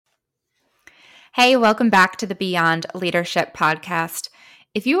Hey, welcome back to the Beyond Leadership podcast.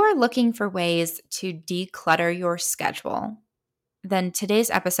 If you are looking for ways to declutter your schedule, then today's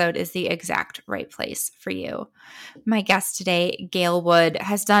episode is the exact right place for you. My guest today, Gail Wood,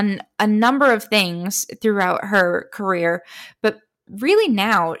 has done a number of things throughout her career, but really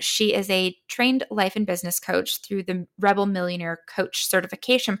now she is a trained life and business coach through the Rebel Millionaire Coach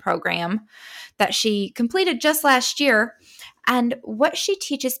Certification Program that she completed just last year. And what she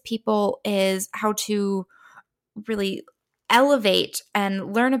teaches people is how to really elevate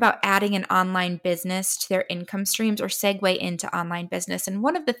and learn about adding an online business to their income streams or segue into online business. And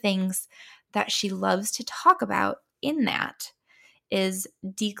one of the things that she loves to talk about in that is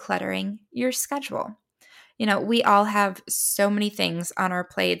decluttering your schedule. You know, we all have so many things on our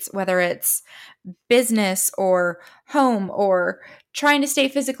plates, whether it's business or home or trying to stay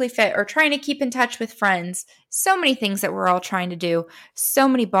physically fit or trying to keep in touch with friends. So many things that we're all trying to do, so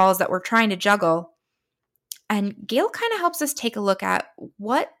many balls that we're trying to juggle. And Gail kind of helps us take a look at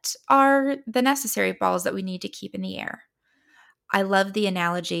what are the necessary balls that we need to keep in the air. I love the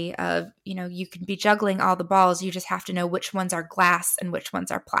analogy of, you can be juggling all the balls. You just have to know which ones are glass and which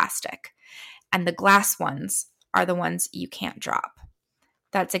ones are plastic. And the glass ones are the ones you can't drop.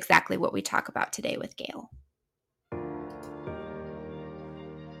 That's exactly what we talk about today with Gail.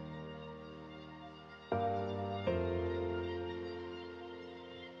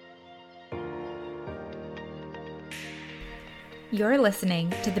 You're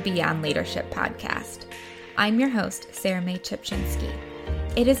listening to the Beyond Leadership podcast. I'm your host, Sarah Mae Chipchinsky.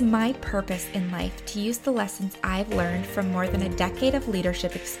 It is my purpose in life to use the lessons I've learned from more than a decade of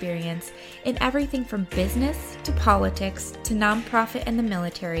leadership experience in everything from business to politics to nonprofit and the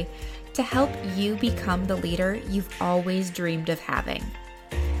military to help you become the leader you've always dreamed of having.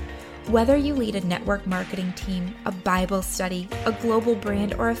 Whether you lead a network marketing team, a Bible study, a global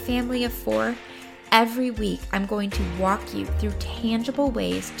brand, or a family of 4, every week I'm going to walk you through tangible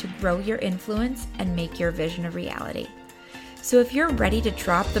ways to grow your influence and make your vision a reality. So if you're ready to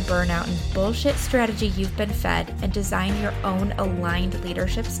drop the burnout and bullshit strategy you've been fed and design your own aligned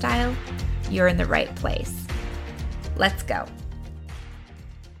leadership style, you're in the right place. Let's go.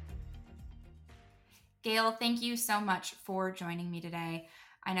 Gail, thank you so much for joining me today.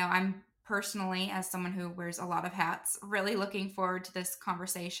 I know I'm personally, as someone who wears a lot of hats, really looking forward to this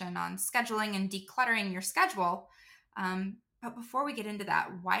conversation on scheduling and decluttering your schedule. But before we get into that,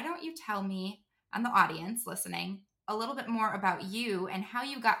 why don't you tell me and the audience listening a little bit more about you and how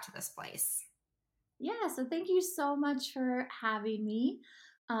you got to this place? Yeah, so thank you so much for having me.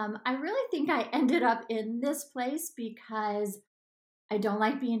 I really think I ended up in this place because I don't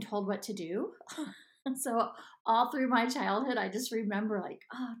like being told what to do. So all through my childhood, I just remember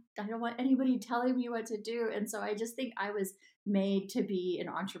I don't want anybody telling me what to do. And so I just think I was made to be an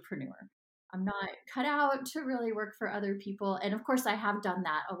entrepreneur. I'm not cut out to really work for other people. And of course, I have done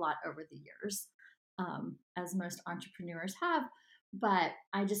that a lot over the years, as most entrepreneurs have. But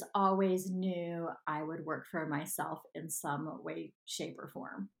I just always knew I would work for myself in some way, shape, or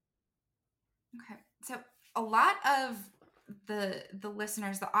form. Okay. So a lot of the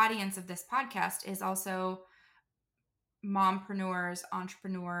listeners, the audience of this podcast is also mompreneurs,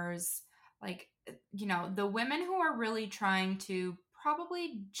 entrepreneurs, the women who are really trying to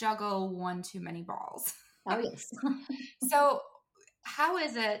probably juggle one too many balls. Oh, yes. So how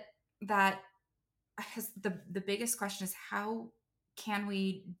is it that, because the biggest question is, how can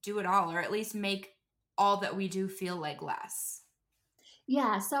we do it all, or at least make all that we do feel like less?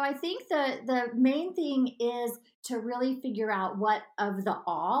 Yeah, so I think the main thing is to really figure out what of the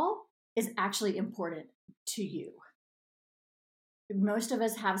all is actually important to you. Most of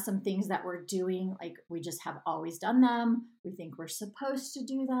us have some things that we're doing, like we just have always done them. We think we're supposed to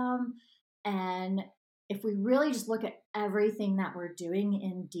do them. And if we really just look at everything that we're doing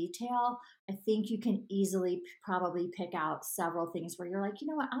in detail, I think you can easily probably pick out several things where you're like, you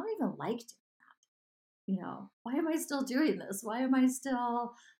know what, I don't even like why am I still doing this? Why am I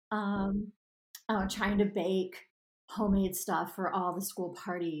still trying to bake homemade stuff for all the school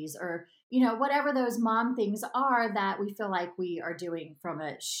parties or, whatever those mom things are that we feel like we are doing from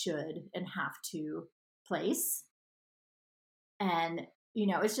a should and have to place. And,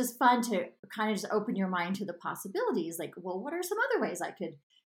 it's just fun to kind of just open your mind to the possibilities. Like, well, what are some other ways I could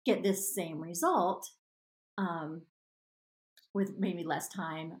get this same result? With maybe less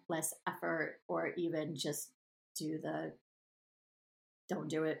time, less effort, or even just don't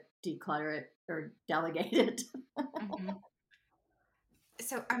do it, declutter it, or delegate it. Mm-hmm.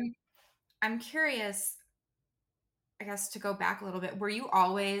 So I'm curious, I guess, to go back a little bit. Were you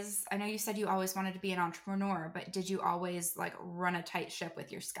always, I know you said you always wanted to be an entrepreneur, but did you always run a tight ship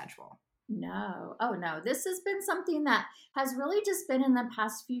with your schedule? No. Oh, no. This has been something that has really just been in the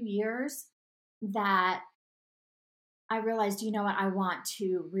past few years that I realized, you know what, I want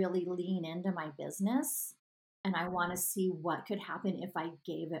to really lean into my business and I want to see what could happen if I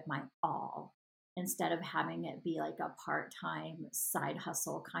gave it my all instead of having it be like a part-time side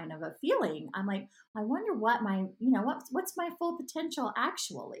hustle kind of a feeling. I'm like, I wonder what my, what's my full potential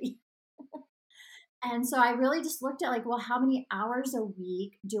actually? And so I really just looked at like, well, how many hours a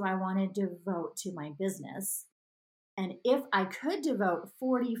week do I want to devote to my business? And if I could devote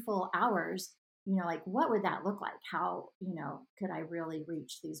 40 full hours, like what would that look like? How, could I really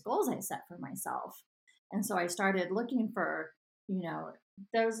reach these goals I set for myself? And so I started looking for,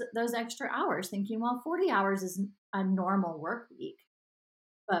 those extra hours, thinking, well, 40 hours is a normal work week.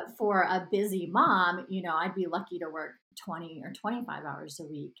 But for a busy mom, I'd be lucky to work 20 or 25 hours a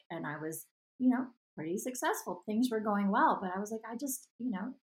week. And I was, pretty successful. Things were going well, but I was like, I just,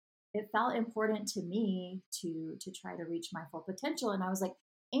 it felt important to me to try to reach my full potential. And I was like,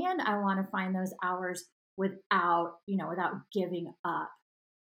 and I want to find those hours without giving up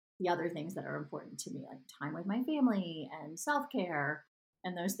the other things that are important to me, like time with my family and self-care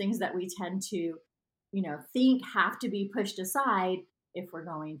and those things that we tend to, think have to be pushed aside if we're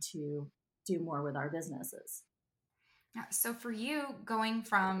going to do more with our businesses. Yeah, so for you, going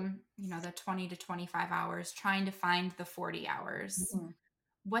from, the 20 to 25 hours, trying to find the 40 hours, Mm-hmm.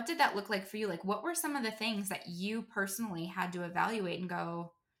 what did that look like for you? Like, what were some of the things that you personally had to evaluate and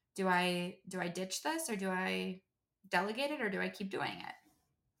go, do I ditch this, or do I delegate it, or do I keep doing it?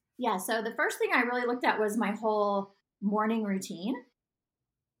 Yeah. So the first thing I really looked at was my whole morning routine.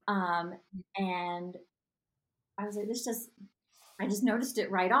 And I was like, I just noticed it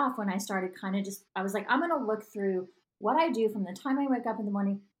right off when I started I was like, I'm going to look through what I do from the time I wake up in the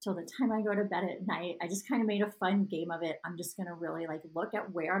morning till the time I go to bed at night. I just kind of made a fun game of it. I'm just going to really like look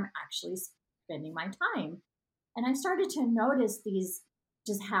at where I'm actually spending my time. And I started to notice these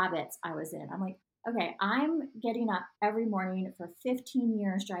just habits I was in. I'm like, okay, I'm getting up every morning for 15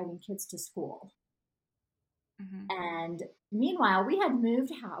 years driving kids to school. Mm-hmm. And meanwhile, we had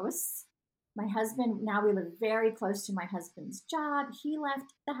moved house. My husband, now we live very close to my husband's job. He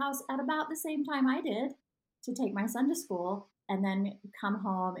left the house at about the same time I did to take my son to school and then come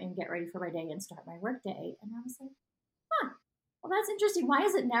home and get ready for my day and start my work day. And I was like, well, that's interesting. Why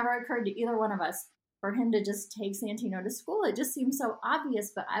has it never occurred to either one of us for him to just take Santino to school? It just seems so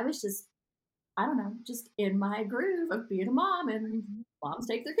obvious, but I was just, I don't know, just in my groove of being a mom and moms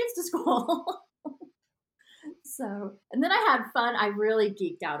take their kids to school. So, and then I had fun. I really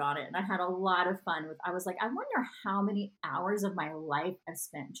geeked out on it and I had a lot of fun with, I was like, I wonder how many hours of my life I've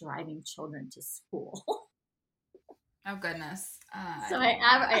spent driving children to school. Oh, goodness. So I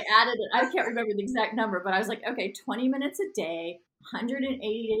I added it. I can't remember the exact number, but I was like, okay, 20 minutes a day,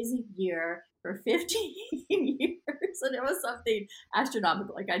 180 days a year for 15 years. And it was something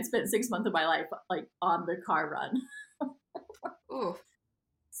astronomical. Like I'd spent 6 months of my life like on the car run. Ooh,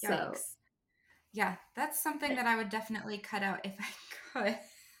 So yikes. Yeah, that's something that I would definitely cut out if I could.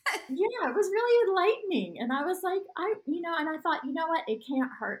 yeah, it was really enlightening. And I was like, and I thought, you know what? It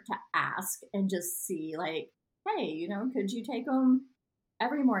can't hurt to ask and just see, like, hey, could you take them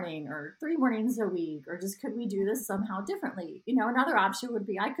every morning or 3 mornings a week? Or just could we do this somehow differently? Another option would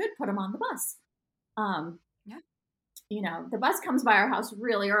be I could put them on the bus. Yeah. The bus comes by our house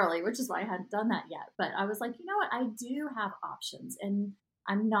really early, which is why I hadn't done that yet. But I was like, you know what? I do have options and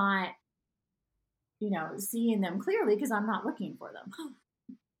I'm not, seeing them clearly because I'm not looking for them.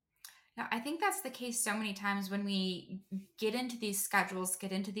 Now, I think that's the case so many times when we get into these schedules,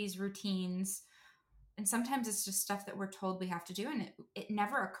 get into these routines, and sometimes it's just stuff that we're told we have to do, and it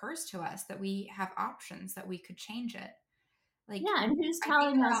never occurs to us that we have options, that we could change it. Like, yeah, and who's I think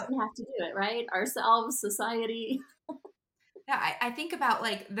telling us about, we have to do it, right? Ourselves, society. yeah, I think about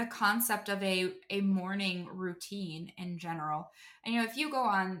like the concept of a morning routine in general. And if you go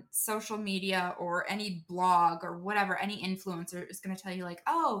on social media or any blog or whatever, any influencer is going to tell you like,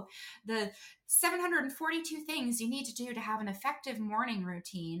 oh, the 742 things you need to do to have an effective morning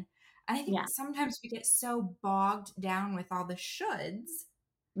routine. And I think Yeah. sometimes we get so bogged down with all the shoulds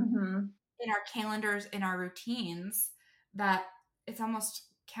Mm-hmm. in our calendars, in our routines, that it's almost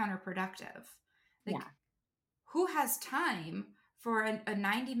counterproductive. Like, Yeah. who has time for a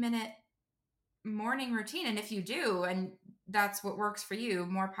 90-minute morning routine? And if you do, and that's what works for you,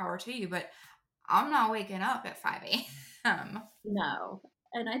 more power to you. But I'm not waking up at 5 a.m. No.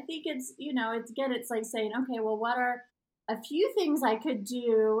 And I think it's like saying, okay, well, what are a few things I could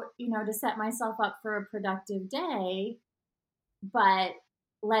do, to set myself up for a productive day, but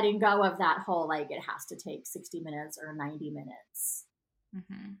letting go of that whole, like, it has to take 60 minutes or 90 minutes.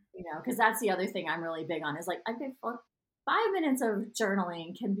 Because that's the other thing I'm really big on is like, I think 5 minutes of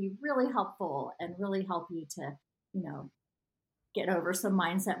journaling can be really helpful and really help you to, you know, get over some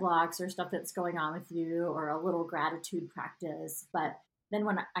mindset blocks or stuff that's going on with you or a little gratitude practice. But then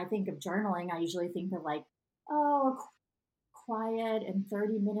when I think of journaling, I usually think of like, oh, quiet and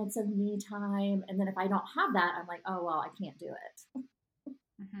 30 minutes of me time. And then if I don't have that, I'm like, oh, well, I can't do it.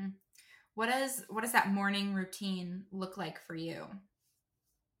 Mm-hmm. What does that morning routine look like for you?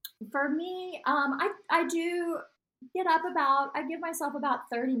 For me, I do get up I give myself about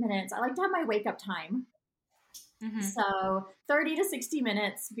 30 minutes. I like to have my wake up time. Mm-hmm. So 30 to 60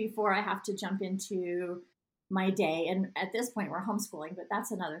 minutes before I have to jump into my day. And at this point, we're homeschooling, but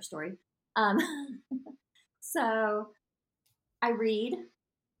that's another story. Um, so I read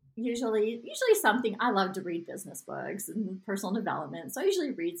usually something. I love to read business books and personal development. So I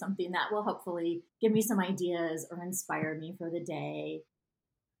usually read something that will hopefully give me some ideas or inspire me for the day.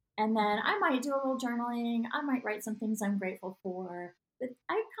 And then I might do a little journaling. I might write some things I'm grateful for. But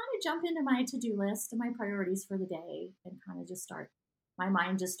I kind of jump into my to do list and my priorities for the day and kind of just my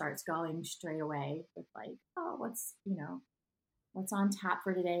mind just starts going straight away with like, oh, what's on tap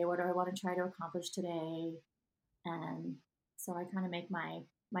for today? What do I want to try to accomplish today? And so I kind of make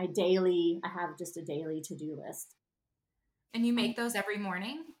my daily, I have just a daily to do list. And you make those every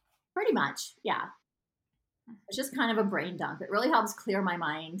morning? Pretty much, yeah. It's just kind of a brain dump. It really helps clear my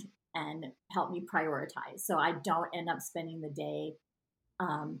mind and help me prioritize. So I don't end up spending the day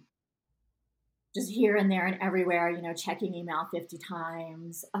just here and there and everywhere, checking email 50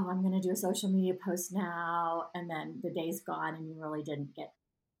 times. Oh, I'm going to do a social media post now. And then the day's gone and you really didn't get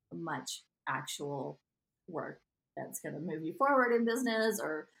much actual work that's going to move you forward in business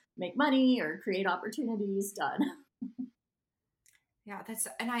or make money or create opportunities done. Yeah,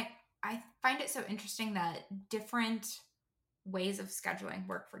 I find it so interesting that different ways of scheduling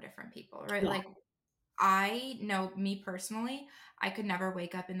work for different people, right? Yeah. Like I know me personally, I could never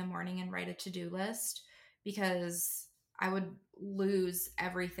wake up in the morning and write a to-do list because I would lose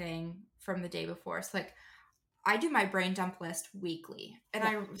everything from the day before. So like I do my brain dump list weekly and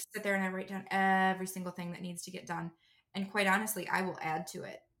I sit there and I write down every single thing that needs to get done. And quite honestly, I will add to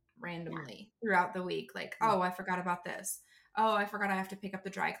it randomly throughout the week. Like, oh, I forgot about this. Oh, I forgot I have to pick up the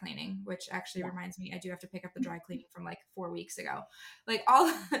dry cleaning, which actually reminds me, I do have to pick up the dry cleaning from like 4 weeks ago. Like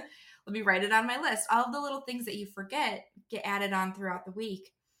let me write it on my list. All of the little things that you forget get added on throughout the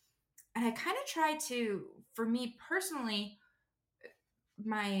week. And I kind of try to, for me personally,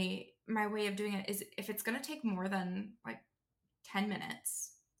 my way of doing it is if it's going to take more than like 10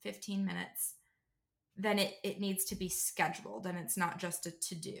 minutes, 15 minutes, then it needs to be scheduled and it's not just a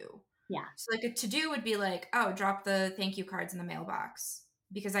to-do. Yeah. So like a to-do would be like, oh, drop the thank you cards in the mailbox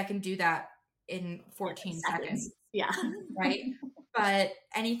because I can do that in 14 seconds. Yeah. Right? But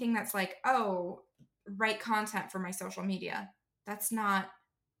anything that's like, oh, write content for my social media, that's not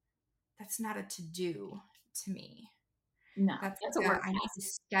a to-do to me. No, That's a work. I need to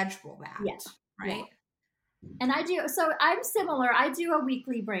schedule that. Yeah. Right. Yeah. And I'm similar. I do a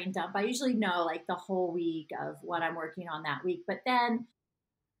weekly brain dump. I usually know like the whole week of what I'm working on that week, but then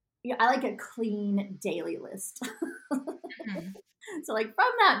I like a clean daily list. Mm-hmm. So like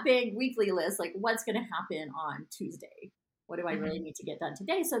from that big weekly list, like what's going to happen on Tuesday? What do I really need to get done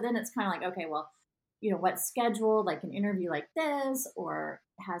today? So then it's kind of like, okay, well, what's scheduled, like an interview like this, or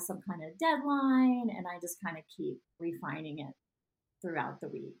has some kind of deadline, and I just kind of keep refining it throughout the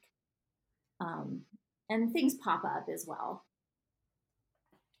week. And things pop up as well.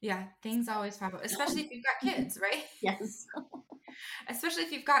 Yeah, things always pop up, especially if you've got kids, right? Yes. Especially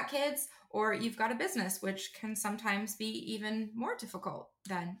if you've got kids or you've got a business, which can sometimes be even more difficult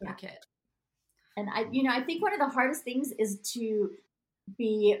than a kid. And I think one of the hardest things is to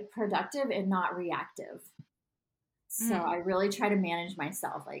be productive and not reactive. So I really try to manage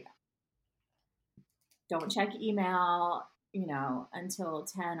myself. Like, don't check email, until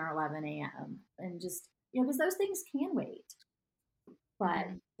 10 or 11 a.m. And just, because those things can wait. But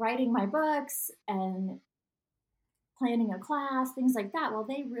writing my books and planning a class, things like that, well,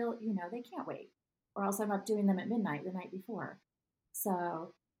 they they can't wait. Or else I'm up doing them at midnight the night before.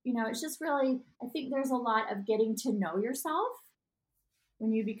 So, it's just really, I think there's a lot of getting to know yourself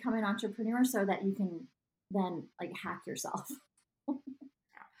when you become an entrepreneur so that you can then like hack yourself.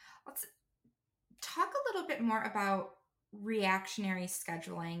 Let's talk a little bit more about reactionary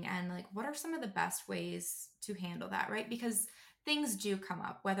scheduling and like what are some of the best ways to handle that, right? Because things do come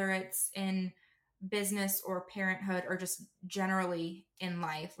up, whether it's in business or parenthood or just generally in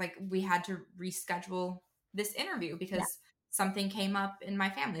life. Like we had to reschedule this interview because something came up in my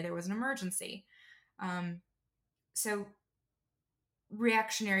family. There was an emergency. So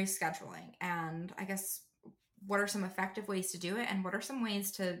reactionary scheduling, and I guess what are some effective ways to do it, and what are some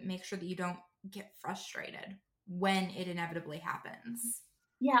ways to make sure that you don't get frustrated when it inevitably happens?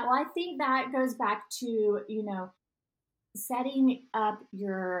 Yeah, well, I think that goes back to, setting up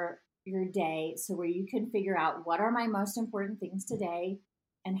your day so where you can figure out what are my most important things today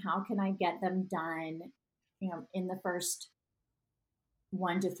and how can I get them done, in the first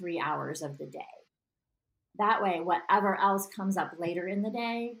 1 to 3 hours of the day. That way, whatever else comes up later in the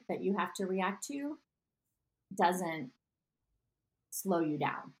day that you have to react to doesn't slow you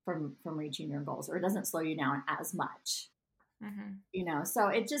down from reaching your goals, or it doesn't slow you down as much. So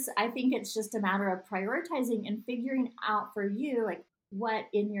I think it's just a matter of prioritizing and figuring out for you, like, what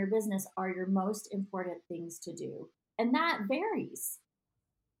in your business are your most important things to do. And that varies,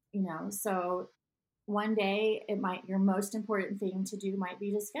 so one day your most important thing to do might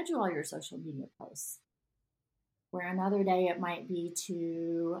be to schedule all your social media posts, where another day it might be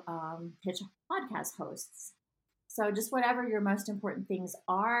to pitch podcast hosts. So just whatever your most important things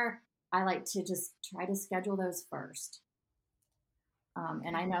are, I like to just try to schedule those first.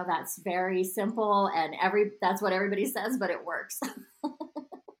 And I know that's very simple, and that's what everybody says, but it works.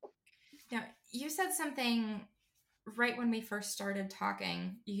 Now, you said something right when we first started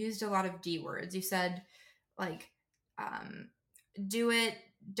talking. You used a lot of D words. You said, like, do it,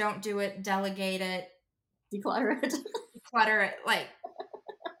 don't do it, delegate it, Declutter it. declutter it. Like,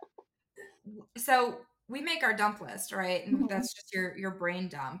 so we make our dump list, right? And that's just your brain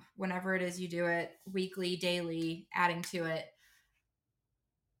dump. Whenever it is you do it, weekly, daily, adding to it.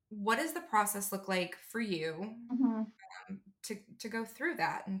 What does the process look like for you to go through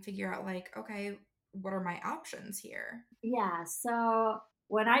that and figure out, like, okay, what are my options here? Yeah. So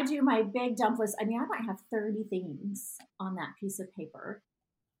when I do my big dump list, I might have 30 things on that piece of paper,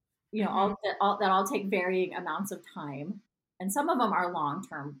 that all take varying amounts of time. And some of them are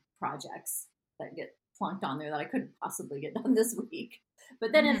long-term projects that get plunked on there that I couldn't possibly get done this week.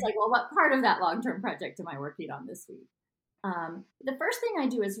 But then it's like, well, what part of that long-term project am I working on this week? The first thing I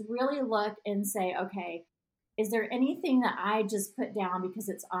do is really look and say, okay, is there anything that I just put down because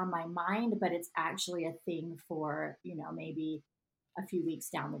it's on my mind, but it's actually a thing for, maybe a few weeks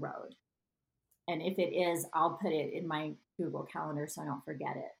down the road? And if it is, I'll put it in my Google Calendar so I don't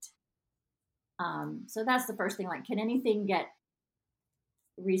forget it. So that's the first thing. Like, can anything get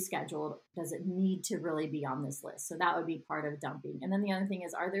rescheduled? Does it need to really be on this list? So that would be part of dumping. And then the other thing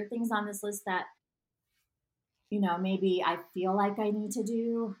is, are there things on this list that, maybe I feel like I need to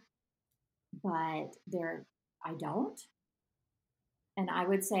do, but I don't? And I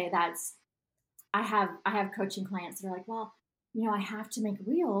would say I have coaching clients that are like, well, I have to make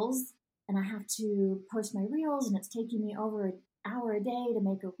reels and I have to post my reels and it's taking me over an hour a day to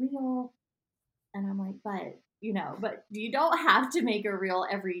make a reel. And I'm like, but you don't have to make a reel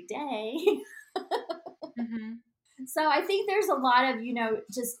every day. So I think there's a lot of,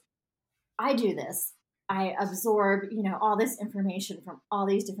 I do this. I absorb, all this information from all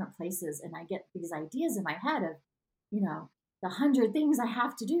these different places, and I get these ideas in my head of, the 100 things I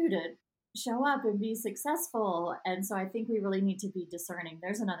have to do to show up and be successful. And so I think we really need to be discerning.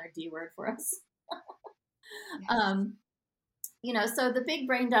 There's another D word for us. So the big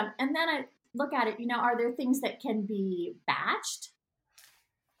brain dump, and then I look at it, are there things that can be batched,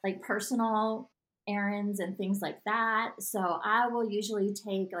 like personal errands and things like that? So I will usually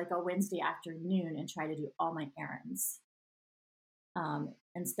take like a Wednesday afternoon and try to do all my errands,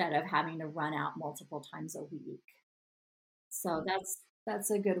 instead of having to run out multiple times a week. So that's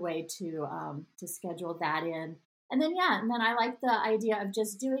a good way to schedule that in. And then I like the idea of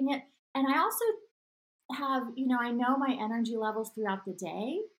just doing it. And I also have, I know my energy levels throughout the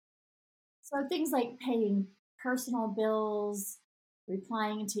day. So things like paying personal bills,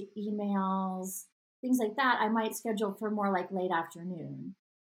 replying to emails, things like that, I might schedule for more like late afternoon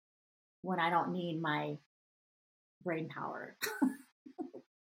when I don't need my brain power.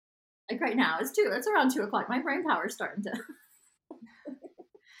 Like right now, it's around 2:00. My brain power is starting to.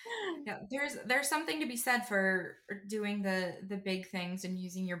 Yeah, there's something to be said for doing the big things and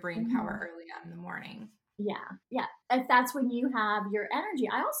using your brain power early on in the morning. Yeah. If that's when you have your energy.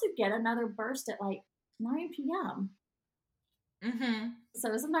 I also get another burst at like 9 p.m.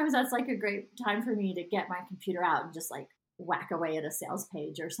 So sometimes that's like a great time for me to get my computer out and just like whack away at a sales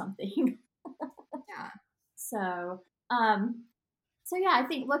page or something. Yeah. So yeah, I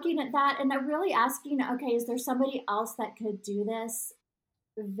think looking at that and really asking, okay, is there somebody else that could do this?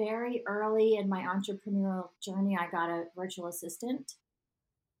 Very early in my entrepreneurial journey, I got a virtual assistant.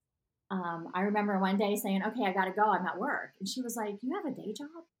 I remember one day saying, okay, I got to go. I'm at work. And she was like, you have a day job?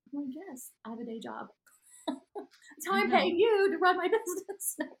 I'm like, yes, I have a day job. That's how I'm paying you to run my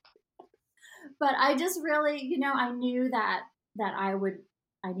business. But I just really, I knew that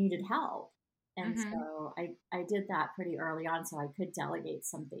I needed help. And so I did that pretty early on so I could delegate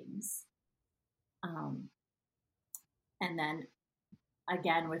some things. And then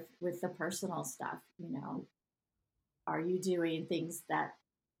again, with the personal stuff, are you doing things that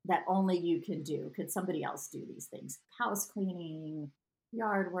only you can do? Could somebody else do these things? House cleaning,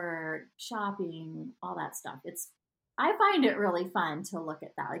 yard work, shopping, all that stuff. I find it really fun to look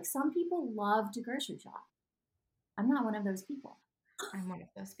at that. Like, some people love to grocery shop. I'm not one of those people. I'm one of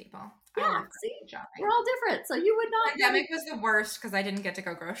those people. Yeah, see, we're all different. So you would not. The pandemic was the worst because I didn't get to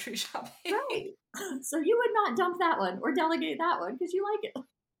go grocery shopping. Right. So you would not dump that one or delegate that one because you like it.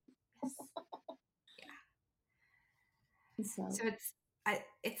 Yeah. So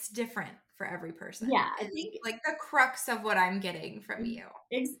it's different for every person. Yeah, I think like the crux of what I'm getting from you.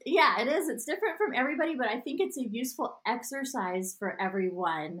 Yeah, it is. It's different from everybody, but I think it's a useful exercise for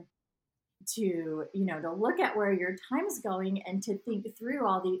everyone to look at where your time is going and to think through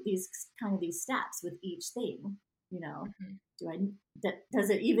all these steps with each thing. Does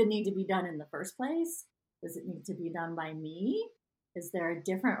it even need to be done in the first place? Does it need to be done by me? Is there a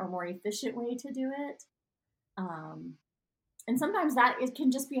different or more efficient way to do it? And sometimes it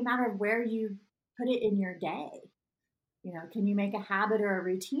can just be a matter of where you put it in your day. Can you make a habit or a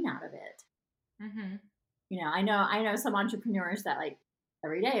routine out of it? I know some entrepreneurs that, like,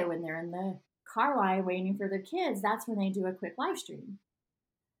 every day when they're in the car line waiting for their kids, that's when they do a quick live stream.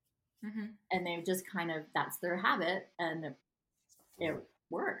 And they've just that's their habit, and it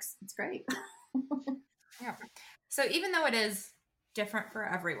works. It's great. Yeah. So even though it is different for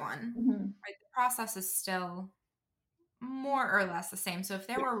everyone, right, the process is still more or less the same. So if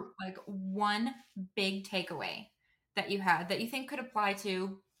there were like one big takeaway that you had that you think could apply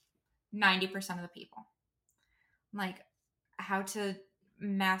to 90% of the people, like how to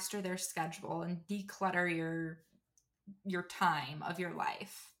master their schedule and declutter your time of your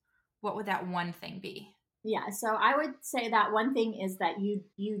life, what would that one thing be? Yeah, so I would say that one thing is that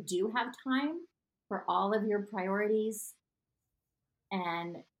you do have time for all of your priorities,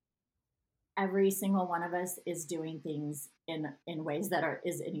 and every single one of us is doing things in ways that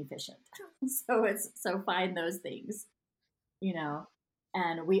is inefficient. So find those things,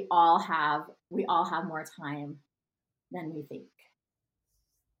 and we all have more time than we think.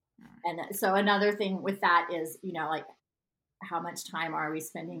 And so another thing with that is, like, how much time are we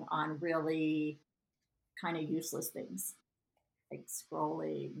spending on really kind of useless things, like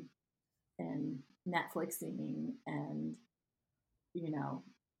scrolling and Netflixing and,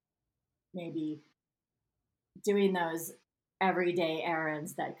 maybe doing those everyday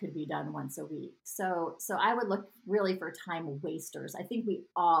errands that could be done once a week. So I would look really for time wasters. I think we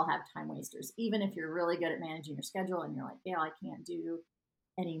all have time wasters, even if you're really good at managing your schedule and you're like, yeah, I can't do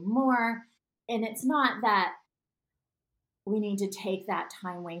anymore. And it's not that we need to take that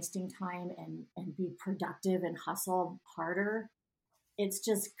time wasting time and be productive and hustle harder. It's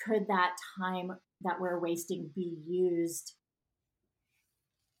just, could that time that we're wasting be used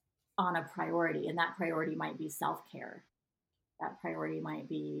on a priority? And that priority might be self-care. That priority might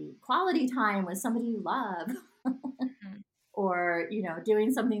be quality time with somebody you love, or,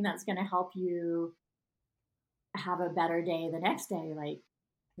 doing something that's going to help you have a better day the next day, like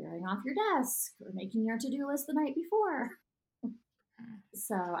clearing off your desk or making your to-do list the night before.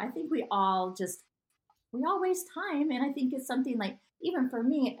 So I think we all waste time. And I think it's something, like, even for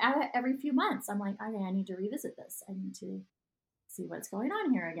me, every few months, I'm like, okay, I need to revisit this. I need to see what's going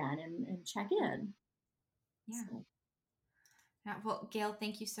on here again and check in. Yeah. So. Yeah. Well, Gail,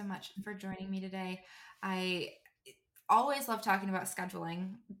 thank you so much for joining me today. I always love talking about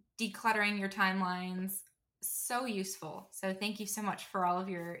scheduling, decluttering your timelines. So useful. So thank you so much for all of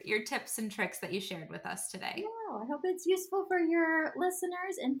your tips and tricks that you shared with us today. Yeah, I hope it's useful for your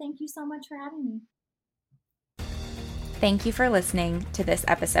listeners, and thank you so much for having me. Thank you for listening to this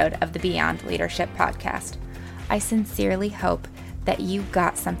episode of the Beyond Leadership Podcast. I sincerely hope that you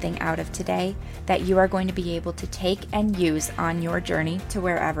got something out of today that you are going to be able to take and use on your journey to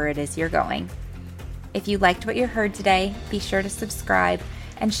wherever it is you're going. If you liked what you heard today, be sure to subscribe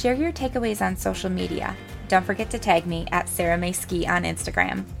and share your takeaways on social media. Don't forget to tag me at Sarah May Ski on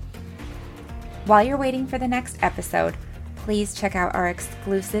Instagram. While you're waiting for the next episode, please check out our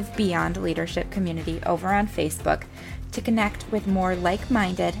exclusive Beyond Leadership community over on Facebook to connect with more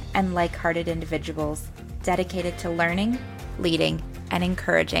like-minded and like-hearted individuals dedicated to learning, leading, and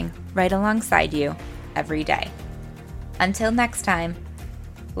encouraging right alongside you every day. Until next time,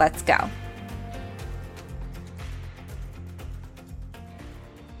 let's go.